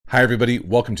Hi, everybody.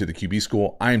 Welcome to the QB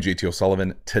School. I am JT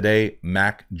O'Sullivan. Today,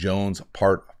 Mac Jones,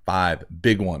 part 5.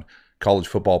 Big one. College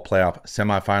football playoff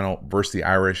semifinal versus the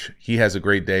Irish. He has a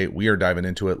great day. We are diving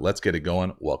into it. Let's get it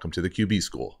going. Welcome to the QB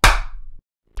School.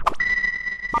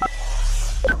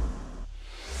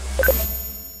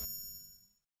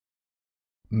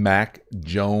 Mac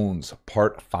Jones,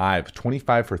 part 5.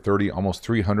 25 for 30, almost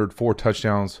 300, 4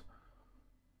 touchdowns.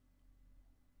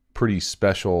 Pretty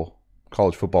special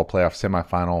college football playoff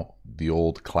semifinal, the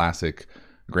old classic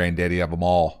granddaddy of them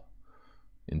all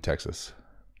in Texas.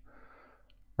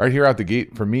 Right here out the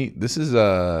gate, for me, this is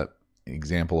an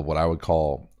example of what I would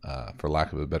call, for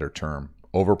lack of a better term,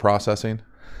 over-processing.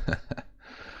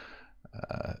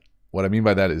 What I mean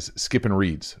by that is skipping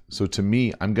reads. So to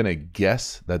me, I'm going to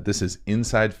guess that this is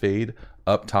inside fade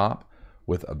up top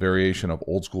with a variation of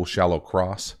old school shallow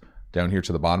cross down here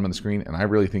to the bottom of the screen. And I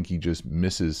really think he just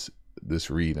misses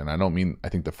this read. And I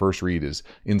think the first read is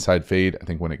inside fade. I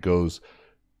think when it goes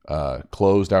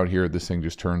closed out here, this thing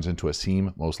just turns into a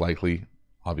seam, most likely,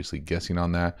 obviously guessing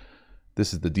on that.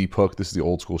 This is the deep hook. This is the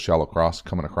old school shallow cross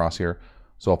coming across here.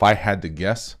 So if I had to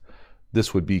guess,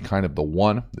 this would be kind of the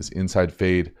one, this inside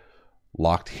fade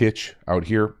locked hitch out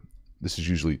here. This is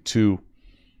usually 2,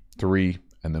 3,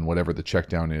 and then whatever the check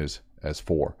down is as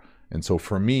 4. And so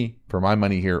for me, for my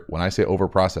money here, when I say over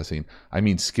processing, I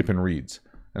mean skipping reads.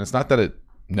 And it's not that it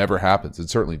never happens. It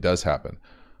certainly does happen.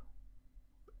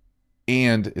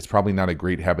 And it's probably not a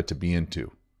great habit to be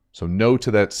into. So no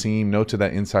to that seam, no to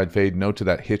that inside fade, no to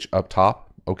that hitch up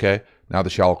top. Okay, now the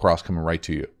shallow cross coming right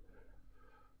to you.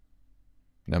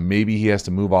 Now maybe he has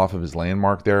to move off of his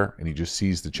landmark there and he just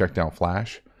sees the check down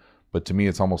flash. But to me,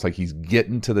 it's almost like he's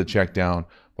getting to the check down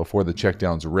before the check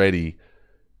down's ready.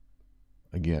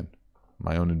 Again,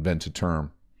 my own invented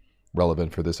term,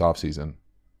 relevant for this offseason.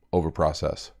 Over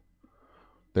process.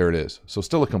 There it is. So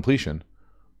still a completion,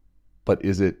 but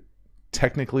is it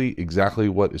technically exactly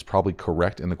what is probably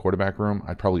correct in the quarterback room?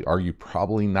 I'd probably argue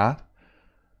probably not.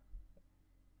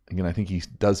 Again, I think he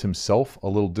does himself a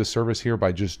little disservice here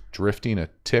by just drifting a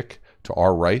tick to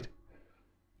our right.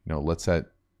 You know, lets that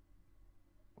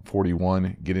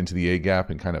 41 get into the A gap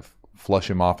and kind of flush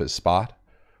him off his spot.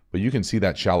 But you can see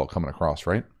that shallow coming across,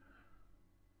 right?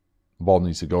 The ball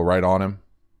needs to go right on him.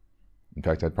 In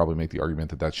fact, I'd probably make the argument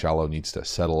that that shallow needs to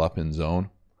settle up in zone.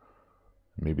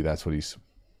 Maybe that's what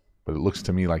but it looks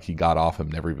to me like he got off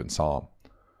him, never even saw him.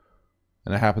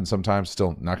 And it happens sometimes.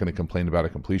 Still not going to complain about a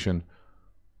completion.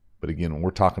 But again, when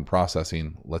we're talking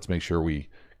processing, let's make sure we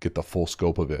get the full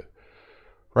scope of it.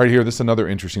 Right here, this is another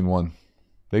interesting one.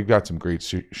 They've got some great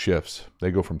shifts.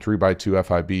 They go from 3x2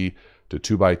 FIB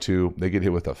to 2x2. They get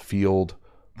hit with a field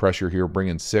pressure here,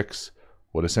 bringing 6.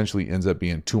 What essentially ends up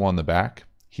being 2 on the back.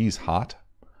 He's hot.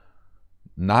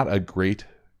 Not a great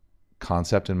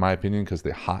concept in my opinion because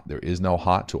there is no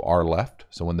hot to our left.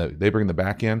 So when they bring the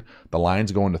back in, the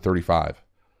line's going to 35.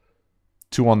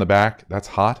 2 on the back, that's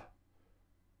hot.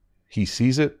 He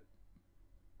sees it.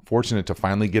 Fortunate to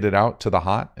finally get it out to the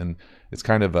hot. And it's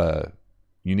kind of a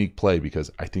unique play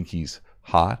because I think he's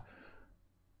hot.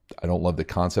 I don't love the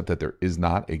concept that there is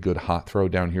not a good hot throw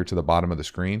down here to the bottom of the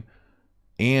screen.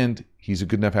 And he's a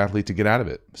good enough athlete to get out of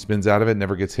it. Spins out of it,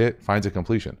 never gets hit, finds a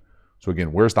completion. So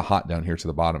again, where's the hot down here to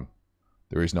the bottom?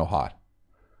 There is no hot.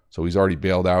 So he's already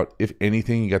bailed out. If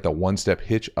anything, you got the one-step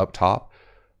hitch up top.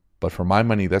 But for my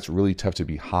money, that's really tough to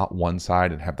be hot one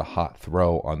side and have the hot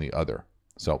throw on the other.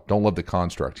 So don't love the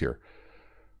construct here.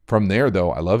 From there,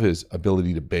 though, I love his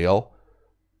ability to bail.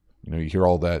 You know, you hear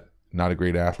all that, not a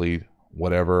great athlete,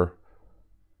 whatever.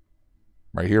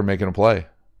 Right here, making a play.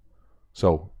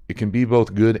 So it can be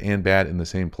both good and bad in the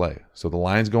same play. So the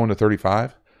line's going to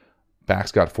 35.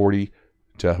 Back's got 40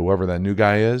 to whoever that new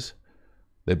guy is.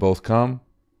 They both come.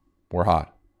 We're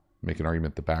hot. Make an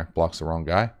argument the back blocks the wrong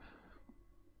guy.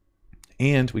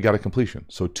 And we got a completion.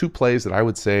 So 2 plays that I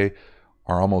would say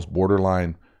are almost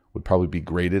borderline, would probably be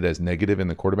graded as negative in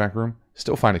the quarterback room.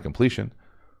 Still find a completion.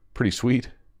 Pretty sweet.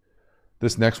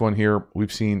 This next one here,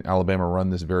 we've seen Alabama run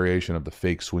this variation of the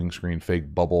fake swing screen,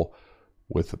 fake bubble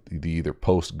with the either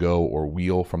post, go, or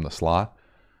wheel from the slot.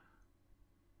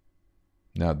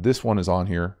 Now, this one is on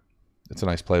here. It's a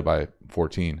nice play by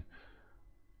 14.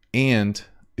 And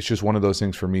it's just one of those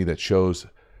things for me that shows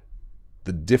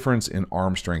the difference in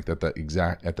arm strength at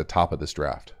the top of this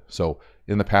draft. So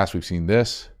in the past, we've seen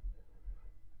this,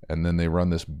 and then they run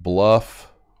this bluff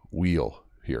wheel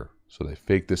here. So they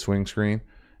fake the swing screen.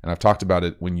 And I've talked about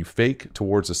it, when you fake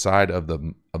towards the side of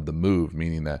the move,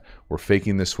 meaning that we're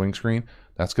faking this swing screen,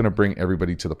 that's going to bring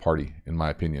everybody to the party, in my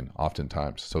opinion,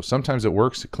 oftentimes. So sometimes it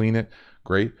works to clean it,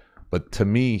 great. But to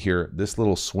me here, this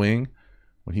little swing,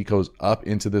 when he goes up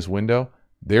into this window,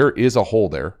 There is a hole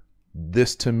there.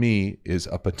 This to me is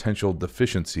a potential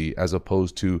deficiency as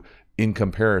opposed to in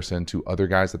comparison to other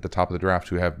guys at the top of the draft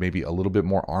who have maybe a little bit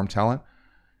more arm talent,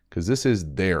 because this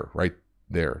is there, right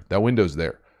there. That window's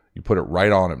there. You put it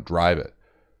right on him, drive it.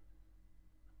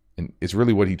 And it's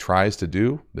really what he tries to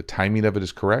do. The timing of it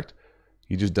is correct.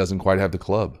 He just doesn't quite have the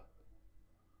club.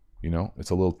 You know, it's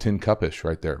a little tin cup-ish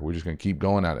right there. We're just going to keep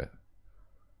going at it.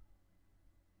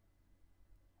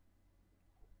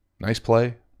 Nice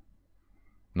play.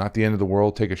 Not the end of the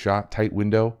world. Take a shot. Tight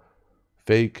window.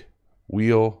 Fake.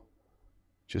 Wheel.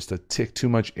 Just a tick too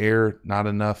much air. Not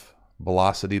enough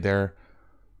velocity there.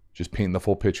 Just painting the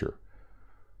full picture.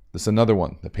 This is another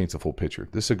one that paints a full picture.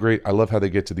 This is a great, I love how they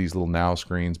get to these little now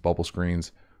screens, bubble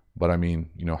screens. But I mean,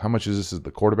 you know, how much is this as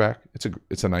the quarterback?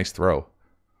 It's a nice throw.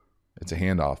 It's a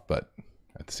handoff, but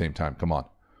at the same time, come on.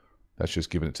 That's just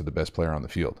giving it to the best player on the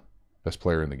field. Best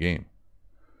player in the game.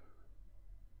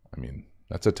 I mean,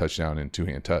 that's a touchdown in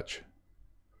two-hand touch.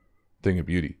 Thing of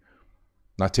beauty.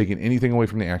 Not taking anything away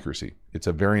from the accuracy. It's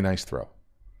a very nice throw.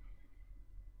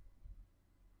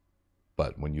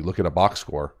 But when you look at a box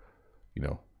score, you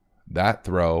know, that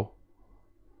throw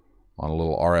on a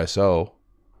little RSO,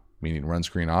 meaning run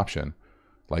screen option,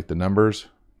 like the numbers,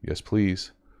 yes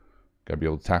please. Got to be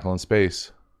able to tackle in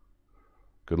space.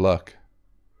 Good luck.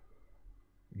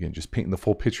 Again, just painting the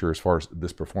full picture as far as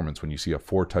this performance. When you see a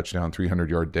 4-touchdown,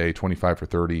 300-yard day, 25 for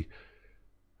 30.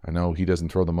 I know he doesn't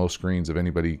throw the most screens of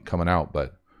anybody coming out,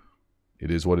 but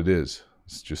it is what it is.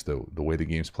 It's just the way the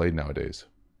game's played nowadays.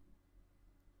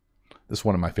 This is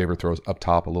one of my favorite throws up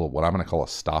top, a little what I'm going to call a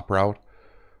stop route.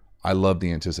 I love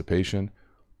the anticipation.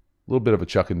 A little bit of a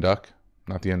chuck and duck.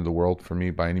 Not the end of the world for me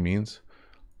by any means.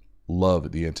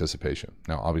 Love the anticipation.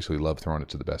 Now, obviously, love throwing it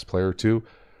to the best player too.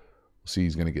 We'll see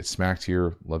he's going to get smacked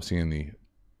here. Love seeing the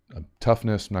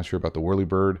toughness. I'm not sure about the whirly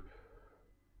bird.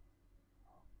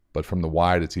 But from the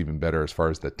wide, it's even better as far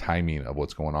as the timing of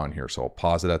what's going on here. So I'll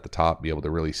pause it at the top, be able to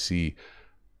really see,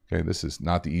 okay, this is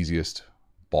not the easiest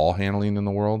ball handling in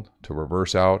the world. To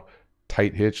reverse out,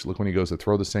 tight hitch. Look when he goes to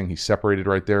throw this thing. He's separated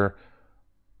right there.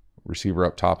 Receiver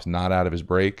up top's not out of his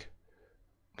break.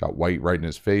 Got White right in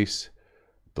his face.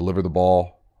 Deliver the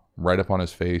ball right up on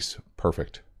his face.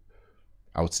 Perfect.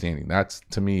 Outstanding. That's,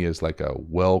 to me, is like a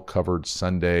well-covered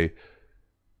Sunday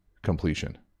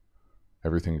completion.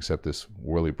 Everything except this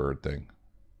whirly bird thing.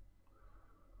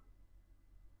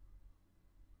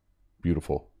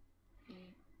 Beautiful.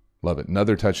 Love it.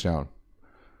 Another touchdown.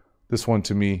 This one,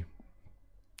 to me,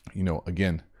 you know,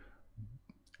 again,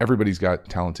 everybody's got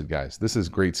talented guys. This is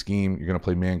great scheme. You're going to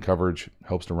play man coverage.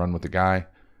 Helps to run with the guy.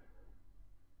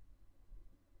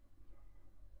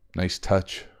 Nice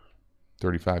touch.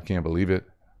 35, can't believe it.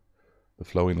 The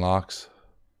flowing locks.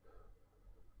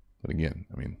 But again,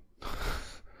 I mean,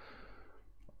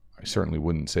 I certainly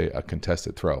wouldn't say a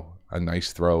contested throw. A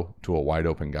nice throw to a wide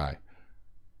open guy.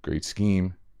 Great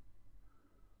scheme.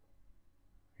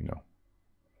 You know,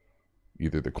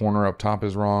 either the corner up top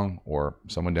is wrong or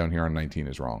someone down here on 19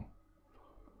 is wrong.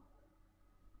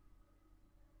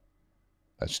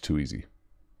 That's too easy.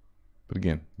 But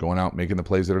again, going out, making the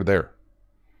plays that are there.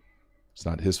 It's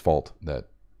not his fault that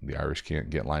the Irish can't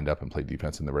get lined up and play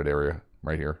defense in the red area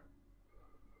right here.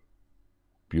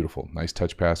 Beautiful. Nice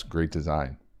touch pass. Great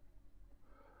design.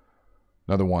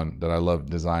 Another one that I love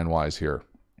design-wise here.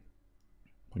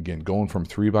 Again, going from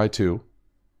 3x2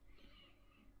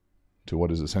 to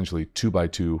what is essentially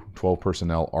 2x2, 12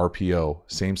 personnel, RPO,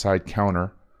 same side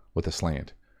counter with a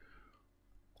slant.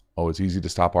 Oh, it's easy to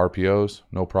stop RPOs.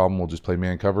 No problem. We'll just play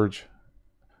man coverage.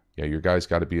 Yeah, your guys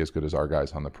got to be as good as our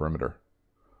guys on the perimeter.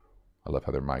 I love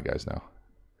how they're my guys now.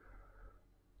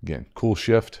 Again, cool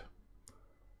shift.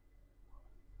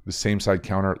 The same side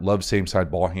counter. Love same side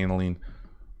ball handling.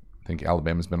 I think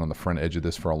Alabama's been on the front edge of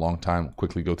this for a long time. We'll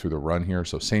quickly go through the run here.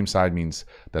 So same side means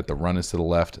that the run is to the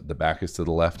left, the back is to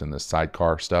the left, and the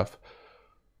sidecar stuff.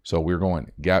 So we're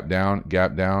going gap down,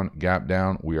 gap down, gap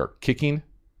down. We are kicking,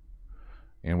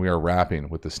 and we are wrapping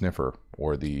with the sniffer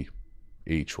or the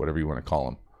H, whatever you want to call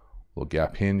them. Little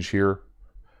gap hinge here.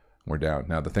 We're down.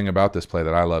 Now, the thing about this play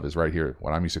that I love is right here,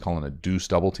 what I'm used to calling a deuce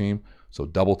double team. So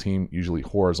double team, usually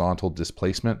horizontal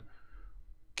displacement,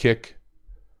 kick,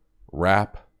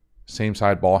 wrap, same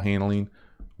side ball handling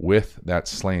with that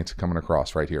slant coming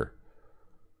across right here.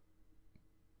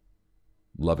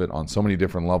 Love it on so many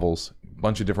different levels. A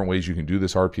bunch of different ways you can do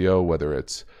this RPO, whether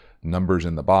it's numbers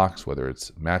in the box, whether it's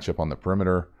matchup on the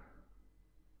perimeter.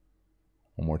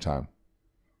 One more time.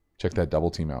 Check that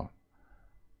double team out.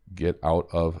 Get out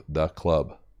of the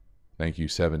club. Thank you,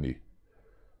 70.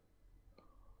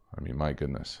 I mean, my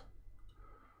goodness.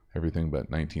 Everything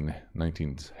but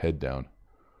 19's head down.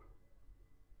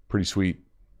 Pretty sweet,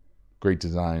 great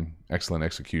design, excellent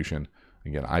execution.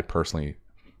 Again, I personally,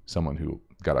 someone who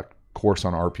got a course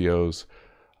on RPOs,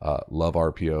 love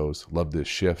RPOs, love this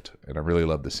shift, and I really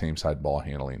love the same side ball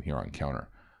handling here on counter.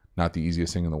 Not the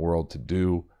easiest thing in the world to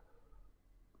do.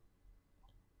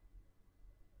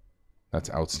 That's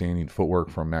outstanding footwork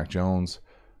from Mac Jones.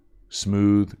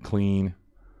 Smooth, clean.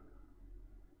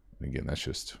 And again, that's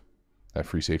just, that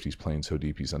free safety's playing so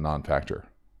deep, he's a non-factor.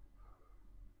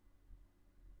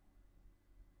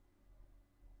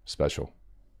 Special.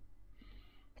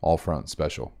 All front,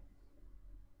 special.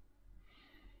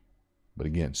 But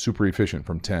again, super efficient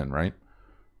from 10, right?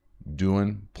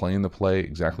 Playing the play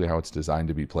exactly how it's designed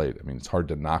to be played. I mean, it's hard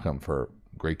to knock him for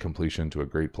great completion to a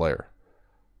great player.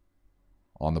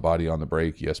 On the body, on the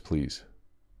break, yes, please.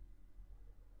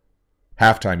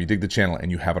 Halftime, you dig the channel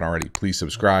and you haven't already, please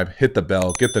subscribe, hit the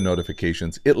bell, get the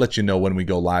notifications. It lets you know when we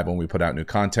go live, when we put out new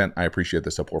content. I appreciate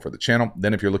the support for the channel.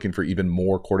 Then if you're looking for even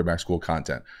more Quarterback School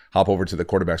content, hop over to the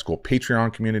Quarterback School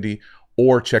Patreon community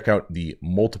or check out the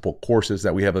multiple courses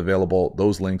that we have available.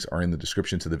 Those links are in the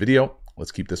description to the video.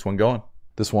 Let's keep this one going.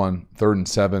 This one, 3rd and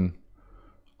 7,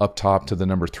 up top to the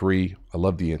number 3. I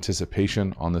love the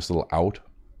anticipation on this little out.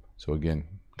 So again,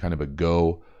 kind of a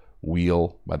go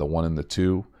wheel by the 1 and the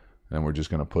 2. And then we're just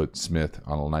going to put Smith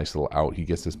on a nice little out. He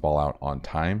gets this ball out on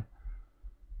time.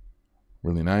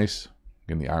 Really nice.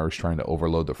 Again, the Irish trying to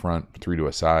overload the front, 3 to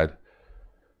a side.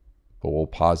 But we'll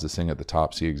pause this thing at the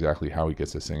top, see exactly how he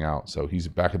gets this thing out. So he's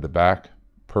back at the back.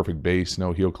 Perfect base,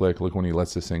 no heel click. Look when he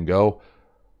lets this thing go.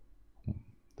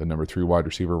 The number 3 wide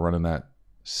receiver running that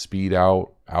speed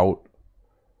out.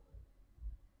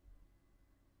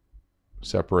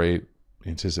 Separate,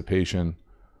 anticipation,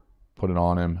 put it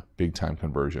on him, big time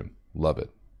conversion. Love it.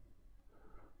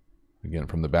 Again,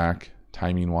 from the back,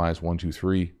 timing wise, 1, 2,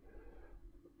 3.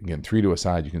 Again, 3 to a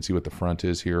side. You can see what the front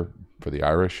is here for the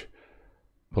Irish.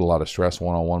 Put a lot of stress,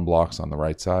 one-on-one blocks on the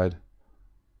right side.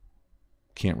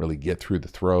 Can't really get through the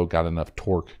throw. Got enough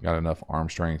torque, got enough arm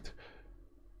strength.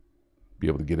 Be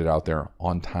able to get it out there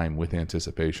on time with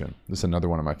anticipation. This is another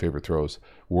one of my favorite throws.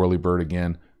 Whirly bird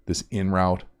again. This in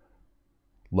route.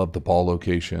 Love the ball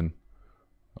location.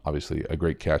 Obviously a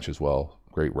great catch as well.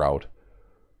 Great route.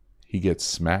 He gets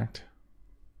smacked.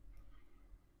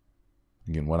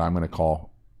 Again, what I'm going to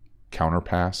call counter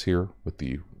pass here with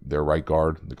their right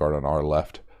guard, the guard on our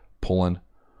left, pulling.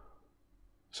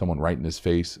 Someone right in his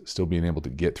face, still being able to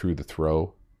get through the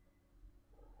throw.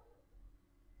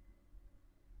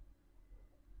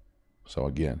 So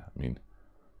again, I mean,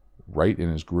 right in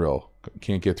his grill.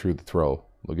 Can't get through the throw.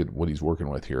 Look at what he's working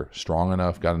with here. Strong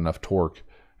enough, got enough torque,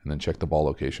 and then check the ball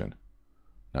location.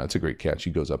 Now, it's a great catch.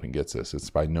 He goes up and gets this. It's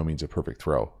by no means a perfect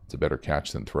throw. It's a better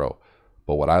catch than throw.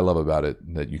 But what I love about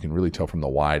it, that you can really tell from the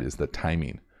wide, is the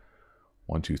timing.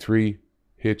 1, 2, 3,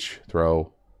 hitch,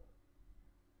 throw.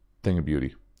 Thing of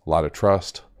beauty. A lot of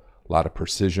trust, a lot of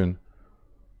precision.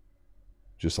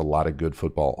 Just a lot of good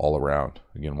football all around.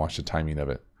 Again, watch the timing of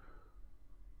it.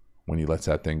 When he lets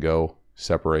that thing go,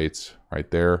 separates right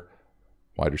there.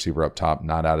 Wide receiver up top,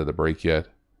 not out of the break yet.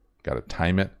 Got to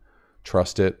time it,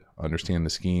 trust it, understand the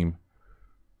scheme.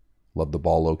 Love the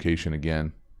ball location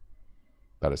again.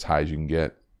 About as high as you can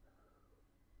get.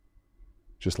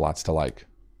 Just lots to like.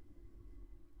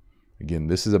 Again,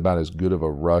 this is about as good of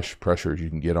a rush pressure as you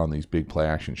can get on these big play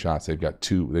action shots. They've got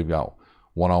 2. They've got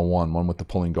one-on-one, one with the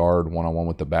pulling guard, one-on-one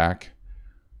with the back.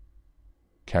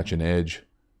 Catch an edge.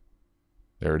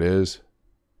 There it is.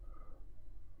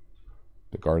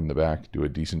 The guard in the back do a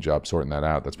decent job sorting that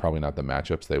out. That's probably not the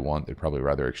matchups they want. They'd probably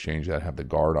rather exchange that, have the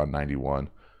guard on 91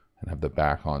 and have the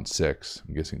back on 6.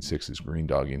 I'm guessing 6 is green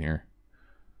dogging here.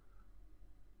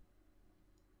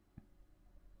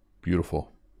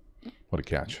 Beautiful. What a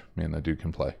catch. Man, that dude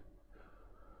can play.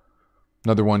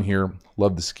 Another one here.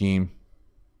 Love the scheme.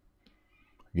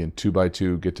 Again,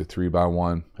 2x2, get to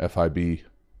 3x1, FIB.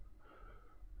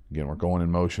 Again, we're going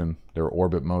in motion. Their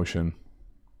orbit motion.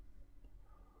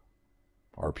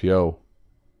 RPO.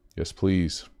 Yes,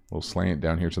 please. Little slant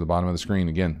down here to the bottom of the screen.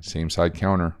 Again, same side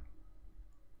counter.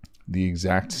 The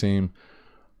exact same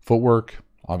footwork.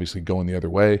 Obviously going the other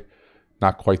way.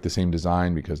 Not quite the same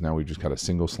design because now we've just got a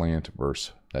single slant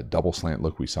versus that double slant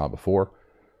look we saw before.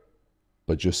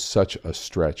 But just such a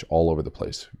stretch all over the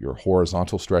place. You're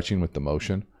horizontal stretching with the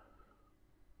motion.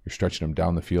 You're stretching them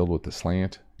down the field with the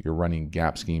slant. You're running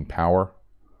gap scheme power.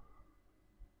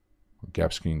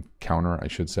 Gap scheme counter, I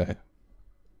should say.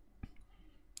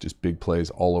 Just big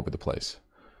plays all over the place.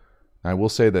 Now, I will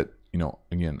say that, you know,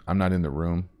 again, I'm not in the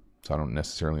room, so I don't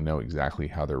necessarily know exactly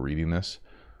how they're reading this.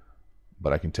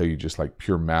 But I can tell you just like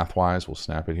pure math-wise, we'll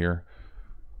snap it here.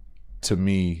 To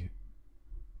me,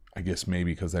 I guess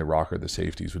maybe because they rocker the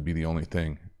safeties would be the only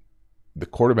thing. The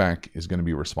quarterback is going to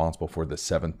be responsible for the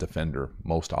 7th defender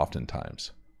most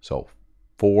oftentimes. So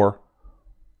 4,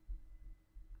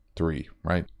 3,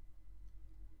 right?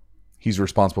 He's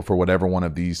responsible for whatever one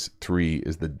of these 3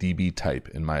 is the DB type,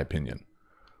 in my opinion.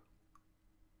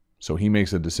 So he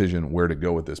makes a decision where to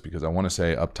go with this, because I want to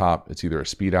say up top, it's either a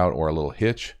speed out or a little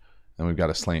hitch, and we've got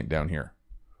a slant down here.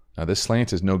 Now this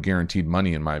slant is no guaranteed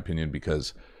money, in my opinion,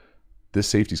 because this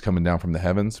safety's coming down from the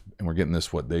heavens, and we're getting this,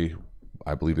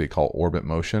 I believe they call orbit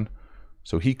motion.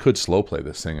 So he could slow play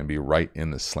this thing and be right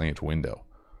in the slant window.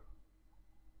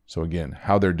 So again,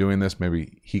 how they're doing this,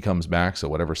 maybe he comes back, so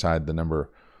whatever side the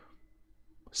number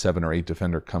 7 or 8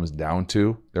 defender comes down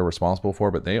to, they're responsible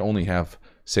for, but they only have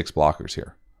 6 blockers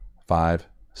here. 5,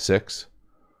 6.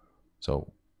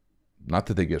 So not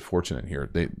that they get fortunate here.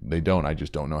 They don't. I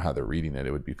just don't know how they're reading it.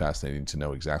 It would be fascinating to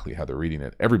know exactly how they're reading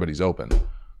it. Everybody's open.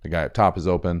 The guy up top is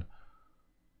open.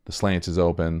 The slant is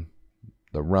open.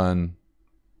 The run,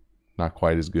 not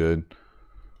quite as good.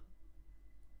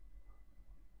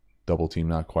 Double team,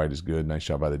 not quite as good. Nice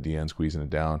job by the DN squeezing it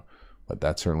down. But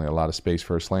that's certainly a lot of space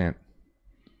for a slant.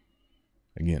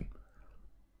 Again,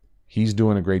 he's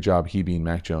doing a great job. He being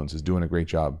Mac Jones is doing a great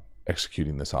job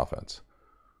executing this offense.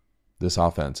 This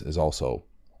offense is also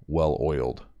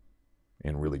well-oiled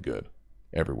and really good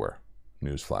everywhere.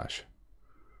 Newsflash.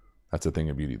 That's a thing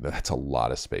of beauty. That's a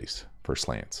lot of space for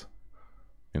slants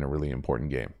in a really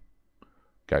important game.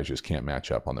 Guys just can't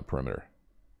match up on the perimeter.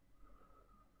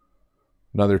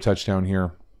 Another touchdown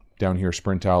here. Down here,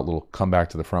 sprint out, little comeback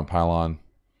to the front pylon.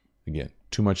 Again,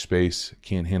 too much space.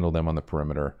 Can't handle them on the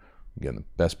perimeter. Again, the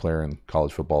best player in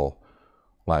college football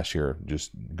last year,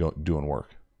 just doing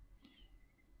work.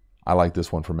 I like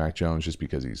this one for Mac Jones just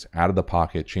because he's out of the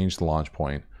pocket, changed the launch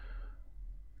point,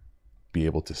 be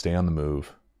able to stay on the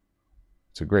move.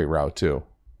 It's a great route too.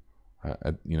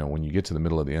 When you get to the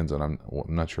middle of the end zone, I'm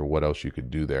not sure what else you could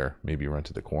do there. Maybe run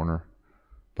to the corner.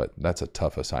 But that's a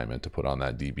tough assignment to put on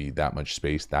that DB. That much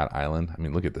space, that island. I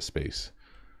mean, look at the space.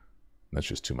 That's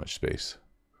just too much space.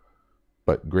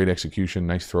 But great execution.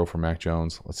 Nice throw from Mac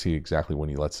Jones. Let's see exactly when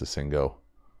he lets this thing go.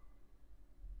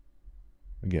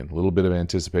 Again, a little bit of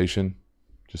anticipation.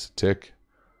 Just a tick.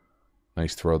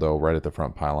 Nice throw, though, right at the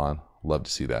front pylon. Love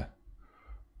to see that.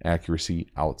 Accuracy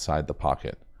outside the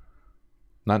pocket.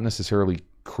 Not necessarily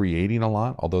creating a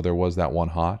lot, although there was that one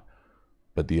hot,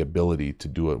 but the ability to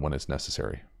do it when it's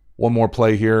necessary. One more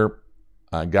play here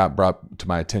got brought to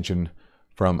my attention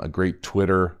from a great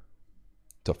Twitter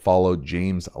to follow,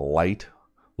 James Light.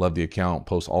 Love the account,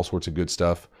 posts all sorts of good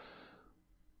stuff.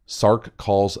 Sark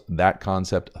calls that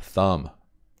concept thumb,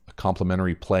 a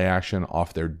complementary play action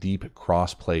off their deep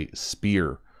cross play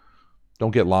spear.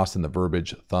 Don't get lost in the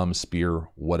verbiage, thumb, spear,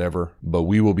 whatever, but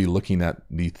we will be looking at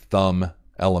the thumb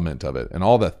element of it. And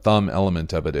all the thumb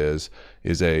element of it is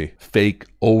a fake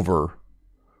over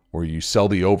where you sell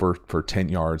the over for 10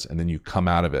 yards and then you come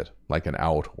out of it like an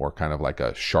out or kind of like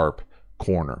a sharp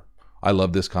corner. I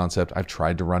love this concept. I've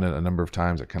tried to run it a number of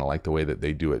times. I kind of like the way that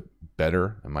they do it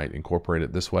better. I might incorporate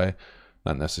it this way.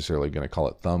 Not necessarily going to call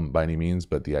it thumb by any means,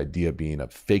 but the idea being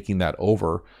of faking that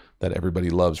over that everybody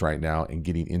loves right now and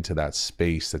getting into that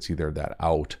space that's either that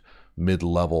out,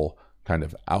 mid-level, kind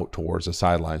of out towards the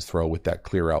sidelines throw with that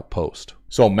clear out post.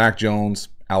 So Mac Jones,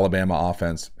 Alabama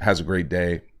offense, has a great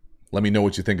day. Let me know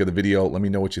what you think of the video. Let me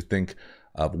know what you think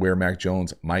of where Mac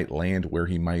Jones might land, where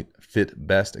he might fit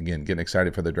best. Again, getting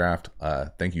excited for the draft.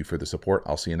 Thank you for the support.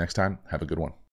 I'll see you next time. Have a good one.